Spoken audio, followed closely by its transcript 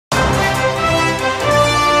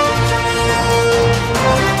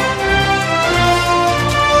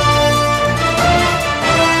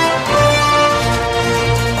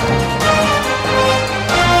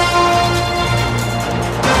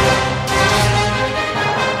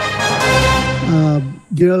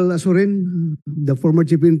General Azurin, the former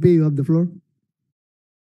Chief PNP, you have the floor.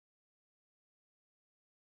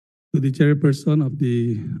 To the chairperson of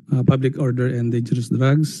the Public Order and Dangerous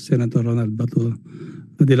Drugs, Senator Ronald Bato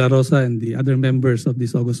de la Rosa, and the other members of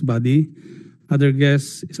this august body, other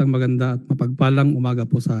guests, isang maganda at mapagpalang umaga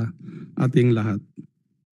po sa ating lahat.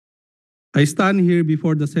 I stand here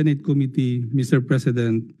before the Senate Committee, Mr.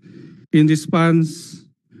 President, in response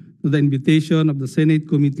to the invitation of the Senate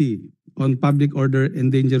Committee on Public Order and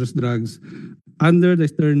Dangerous Drugs under the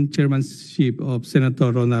stern chairmanship of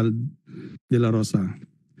Senator Ronald de la Rosa.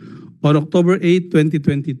 On October 8,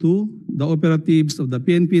 2022, the operatives of the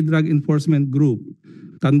PNP Drug Enforcement Group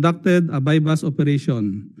conducted a bypass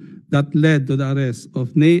operation that led to the arrest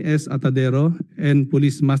of Nay S. Atadero and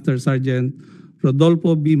Police Master Sergeant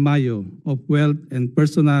Rodolfo B. Mayo of Wealth and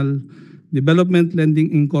Personal Development Lending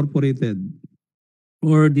Incorporated,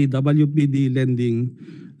 or the WPD Lending,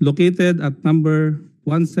 located at number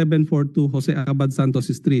 1742 Jose Abad Santos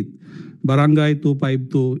Street, Barangay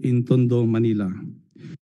 252 in Tondo, Manila.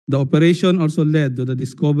 The operation also led to the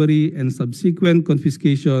discovery and subsequent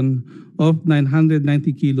confiscation of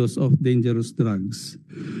 990 kilos of dangerous drugs.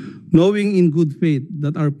 Knowing in good faith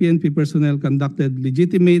that our PNP personnel conducted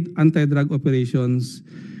legitimate anti-drug operations,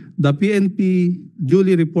 the PNP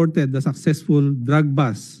duly reported the successful drug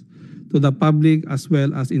bust to the public as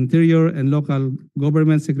well as Interior and Local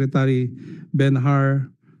Government Secretary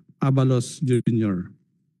Benhar Abalos Jr.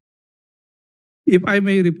 If I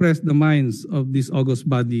may refresh the minds of this august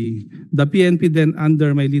body, the PNP then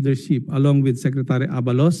under my leadership along with Secretary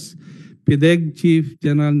Abalos, PDEG Chief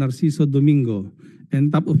General Narciso Domingo,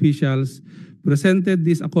 and top officials presented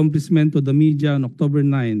this accomplishment to the media on October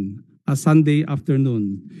 9, a Sunday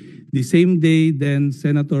afternoon. The same day then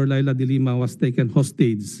Senator Laila de Lima was taken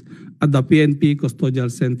hostage at the PNP Custodial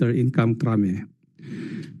Center in Camp Crame.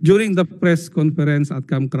 During the press conference at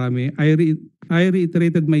Camp Crame, I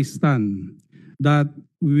reiterated my stand that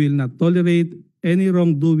we will not tolerate any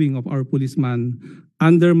wrongdoing of our policeman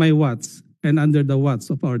under my watch and under the watch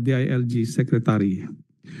of our DILG Secretary.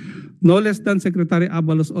 No less than Secretary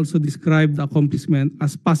Abalos also described the accomplishment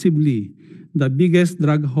as possibly the biggest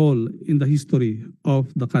drug haul in the history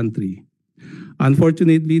of the country.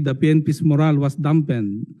 Unfortunately, the PNP's morale was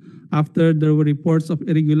dampened after there were reports of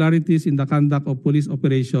irregularities in the conduct of police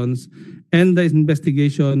operations and the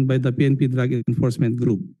investigation by the PNP Drug Enforcement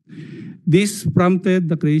Group. This prompted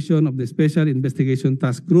the creation of the Special Investigation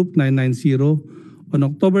Task Group 990 on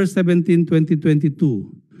October 17,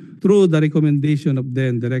 2022, through the recommendation of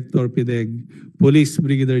then Director PDEG, Police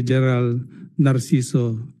Brigadier General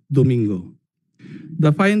Narciso Domingo.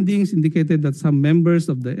 The findings indicated that some members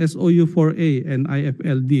of the SOU-4A and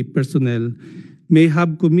IFLD personnel may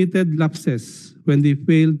have committed lapses when they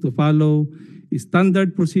failed to follow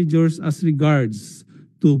standard procedures as regards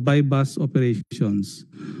to bypass operations.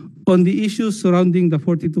 On the issues surrounding the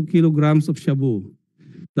 42 kilograms of shabu,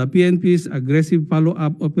 the PNP's aggressive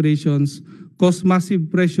follow-up operations caused massive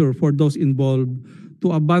pressure for those involved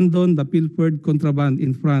to abandon the pilfered contraband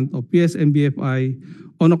in front of PSMBFI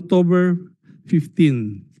on October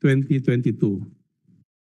 15, 2022.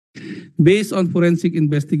 Based on forensic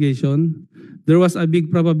investigation, there was a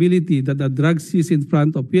big probability that the drugs seized in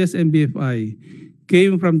front of PSMBFI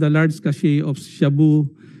came from the large cache of shabu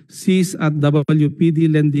seized at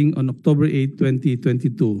WPD Lending on October 8,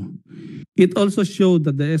 2022. It also showed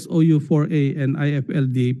that the SOU-4A and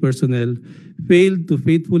IFLD personnel failed to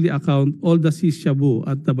faithfully account all the seized shabu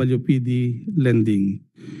at WPD Lending.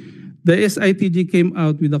 The SITG came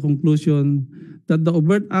out with the conclusion that the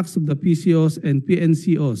overt acts of the PCOs and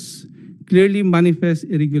PNCOs clearly manifest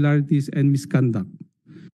irregularities and misconduct.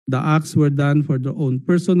 The acts were done for their own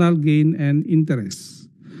personal gain and interests.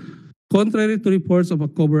 Contrary to reports of a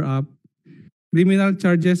cover-up, criminal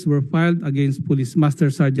charges were filed against Police Master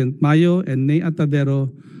Sergeant Mayo and Nay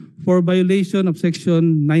Atadero for violation of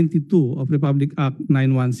Section 92 of Republic Act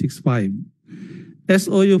 9165.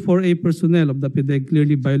 SOU-4A personnel of the PDEG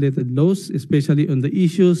clearly violated laws, especially on the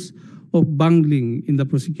issues of bungling in the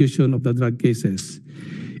prosecution of the drug cases.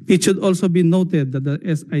 It should also be noted that the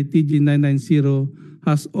SITG 990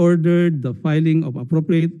 has ordered the filing of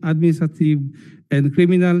appropriate administrative and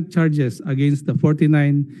criminal charges against the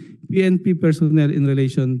 49 PNP personnel in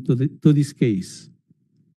relation to this case.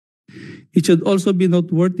 It should also be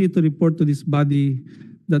noteworthy to report to this body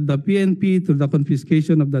that the PNP, through the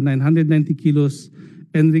confiscation of the 990 kilos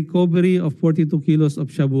and recovery of 42 kilos of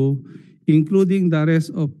shabu, including the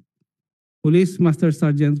arrest of Police Master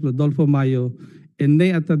Sergeant Rodolfo Mayo and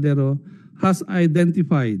Nay Atadero, has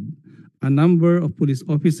identified a number of police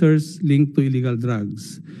officers linked to illegal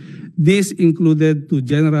drugs. These included 2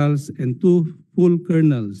 generals and 2 full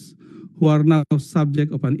colonels who are now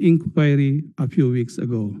subject of an inquiry a few weeks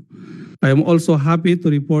ago. I am also happy to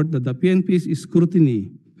report that the PNP's scrutiny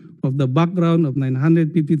of the background of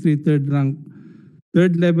 953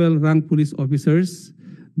 third-level rank police officers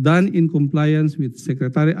done in compliance with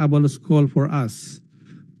Secretary Abalos' call for us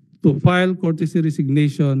to file courtesy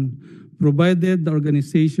resignation provided the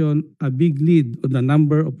organization a big lead on the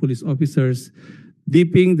number of police officers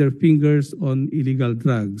dipping their fingers on illegal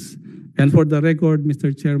drugs. And for the record,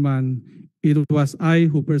 Mr. Chairman, it was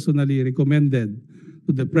I who personally recommended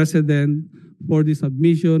to the President for the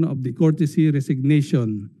submission of the courtesy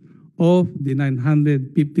resignation of the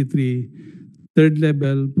 953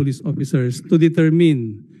 third-level police officers to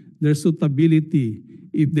determine their suitability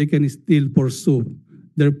if they can still pursue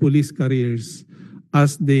their police careers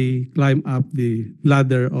as they climb up the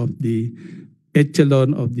ladder of the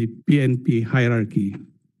echelon of the PNP hierarchy.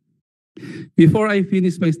 Before I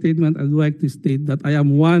finish my statement, I'd like to state that I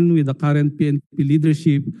am one with the current PNP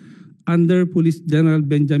leadership under Police General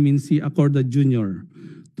Benjamin C. Acorda Jr.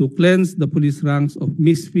 to cleanse the police ranks of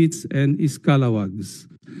misfits and scalawags.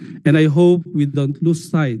 And I hope we don't lose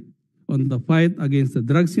sight on the fight against the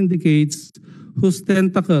drug syndicates whose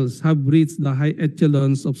tentacles have reached the high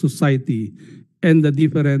echelons of society and the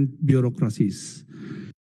different bureaucracies.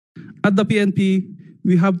 At the PNP,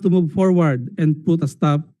 we have to move forward and put a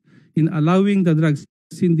stop in allowing the drug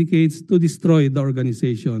syndicates to destroy the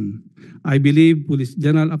organization. I believe Police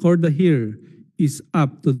General Acorda here is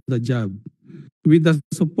up to the job. With the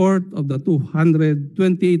support of the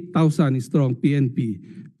 228,000 strong PNP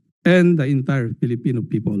and the entire Filipino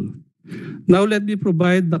people. Now let me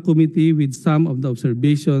provide the committee with some of the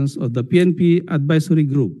observations of the PNP advisory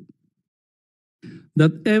group.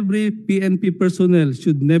 That every PNP personnel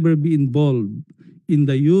should never be involved in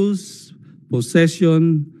the use,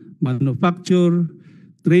 possession, manufacture,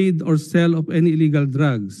 trade, or sale of any illegal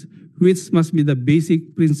drugs, which must be the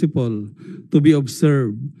basic principle to be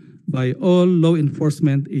observed by all law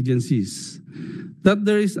enforcement agencies. That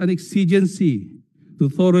there is an exigency to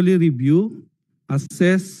thoroughly review,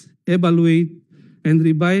 assess, evaluate, and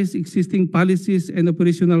revise existing policies and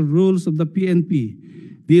operational rules of the PNP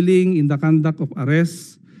dealing in the conduct of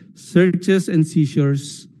arrests, searches and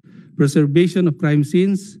seizures, preservation of crime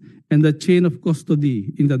scenes, and the chain of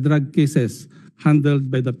custody in the drug cases handled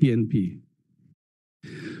by the PNP.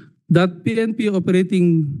 That PNP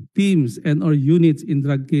operating teams and or units in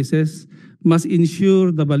drug cases must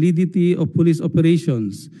ensure the validity of police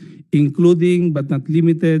operations, including but not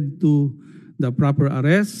limited to the proper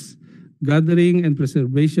arrests, gathering and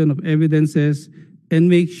preservation of evidences, and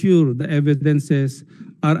make sure the evidences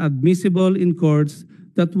are admissible in courts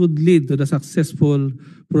that would lead to the successful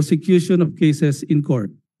prosecution of cases in court.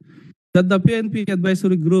 That the PNP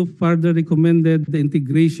advisory group further recommended the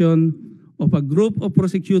integration of a group of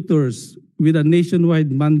prosecutors with a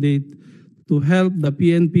nationwide mandate to help the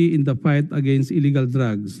PNP in the fight against illegal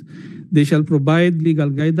drugs. They shall provide legal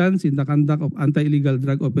guidance in the conduct of anti-illegal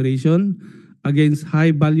drug operation against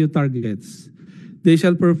high-value targets. They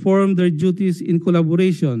shall perform their duties in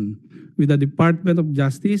collaboration with the Department of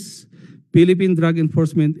Justice, Philippine Drug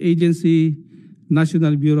Enforcement Agency,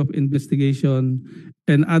 National Bureau of Investigation,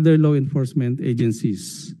 and other law enforcement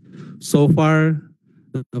agencies. So far,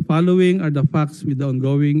 the following are the facts with the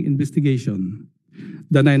ongoing investigation.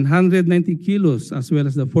 The 990 kilos as well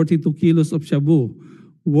as the 42 kilos of shabu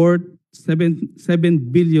worth 7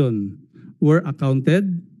 billion were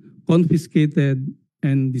accounted, confiscated,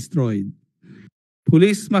 and destroyed.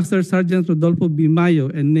 Police Master Sergeant Rodolfo B. Mayo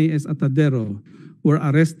and Nay S. Atadero were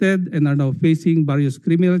arrested and are now facing various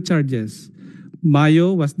criminal charges.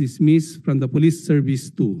 Mayo was dismissed from the police service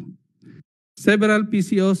too. Several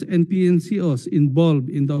PCOs and PNCOs involved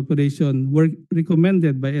in the operation were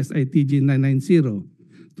recommended by SITG 990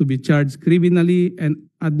 to be charged criminally and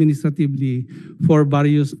administratively for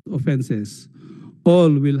various offenses. All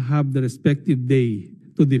will have the respective day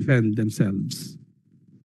to defend themselves.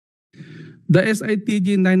 The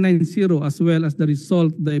SITG 990 as well as the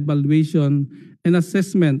result of the evaluation and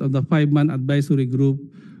assessment of the 5-man advisory group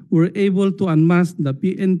were able to unmask the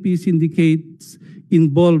PNP syndicates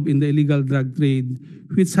involved in the illegal drug trade,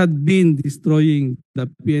 which had been destroying the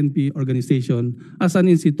PNP organization as an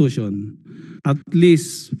institution. At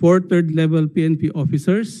least 4 third-level PNP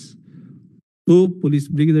officers, 2 police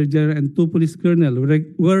brigadier general and 2 police colonel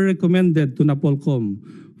were recommended to NAPOLCOM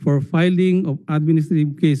for filing of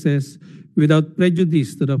administrative cases without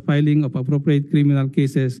prejudice to the filing of appropriate criminal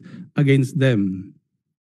cases against them.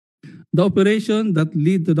 The operation that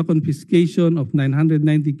led to the confiscation of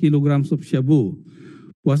 990 kilograms of shabu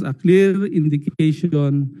was a clear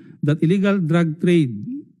indication that illegal drug trade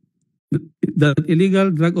that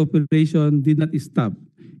illegal drug operation did not stop.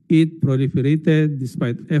 It proliferated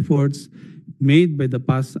despite efforts made by the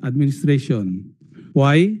past administration.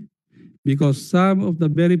 Why? Because some of the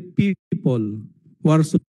very people who are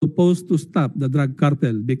supposed to stop the drug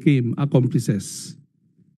cartel became accomplices.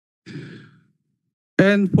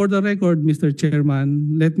 And for the record, Mr.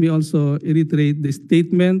 Chairman, let me also reiterate the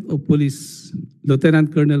statement of Police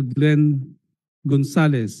Lieutenant Colonel Glenn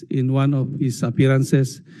Gonzalez in one of his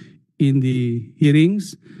appearances in the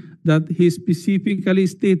hearings, that he specifically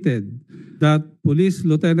stated that Police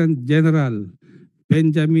Lieutenant General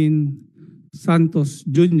Benjamin Santos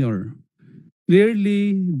Jr.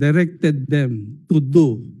 clearly directed them to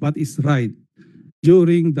do what is right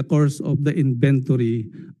during the course of the inventory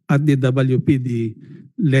at the WPD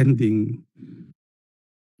Lending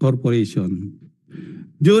Corporation.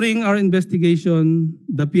 During our investigation,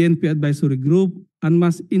 the PNP Advisory Group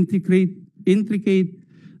unmasked intricate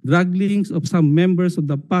drug links of some members of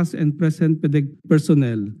the past and present PDEG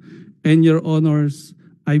personnel. And Your Honors,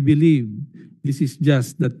 I believe this is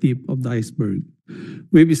just the tip of the iceberg.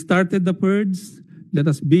 We've started the purge. Let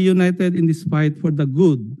us be united in this fight for the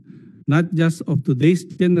good, not just of today's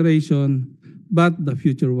generation, but the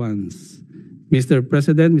future ones. Mr.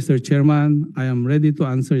 President, Mr. Chairman, I am ready to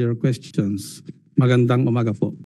answer your questions. Magandang umaga po.